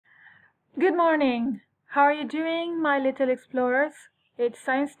Good morning. How are you doing, my little explorers? It's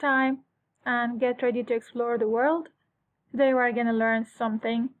science time, and get ready to explore the world. Today we're going to learn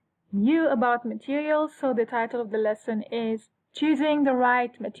something new about materials, so the title of the lesson is Choosing the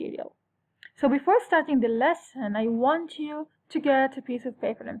Right Material. So before starting the lesson, I want you to get a piece of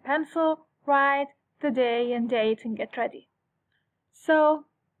paper and pencil, write the day and date, and get ready. So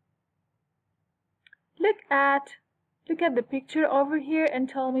look at the picture over here and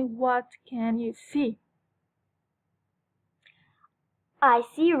tell me, what can you see? I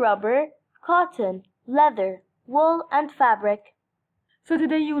see rubber, cotton, leather, wool, and fabric. So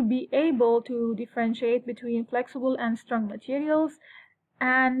today you will be able to differentiate between flexible and strong materials,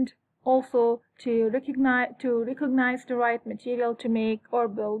 and also to recognize the right material to make or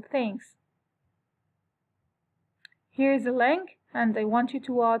build things. Here's a link, and I want you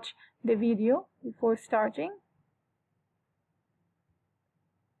to watch the video before starting.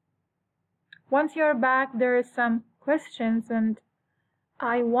 Once you're back, there are some questions, and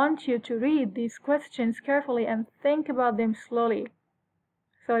I want you to read these questions carefully and think about them slowly.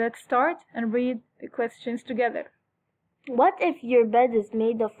 So let's start and read the questions together. What if your bed is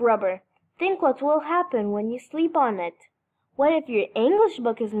made of rubber? Think what will happen when you sleep on it. What if your English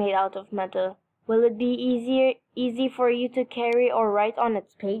book is made out of metal? Will it be easy for you to carry or write on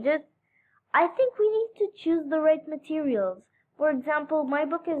its pages? I think we need to choose the right materials. For example, my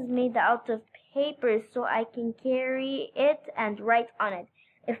book is made out of paper, so I can carry it and write on it.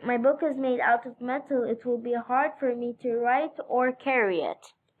 If my book is made out of metal, it will be hard for me to write or carry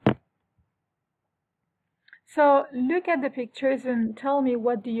it. So look at the pictures and tell me,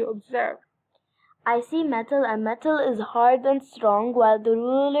 what do you observe? I see metal, and metal is hard and strong, while the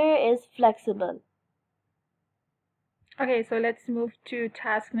ruler is flexible. Okay, so let's move to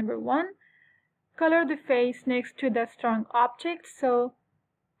task number 1. Color the face next to the strong object. So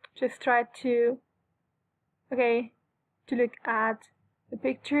just try to look at the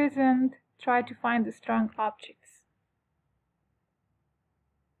pictures and try to find the strong objects.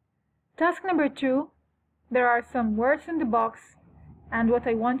 Task number 2, there are some words in the box, and what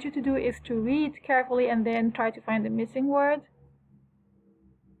I want you to do is to read carefully and then try to find the missing word.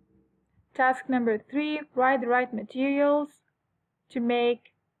 Task number 3, write the right materials to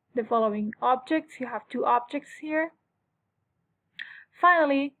make the following objects. You have 2 objects here.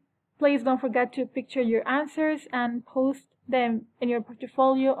 Finally, please don't forget to picture your answers and post them in your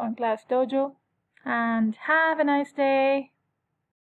portfolio on Class Dojo. And have a nice day.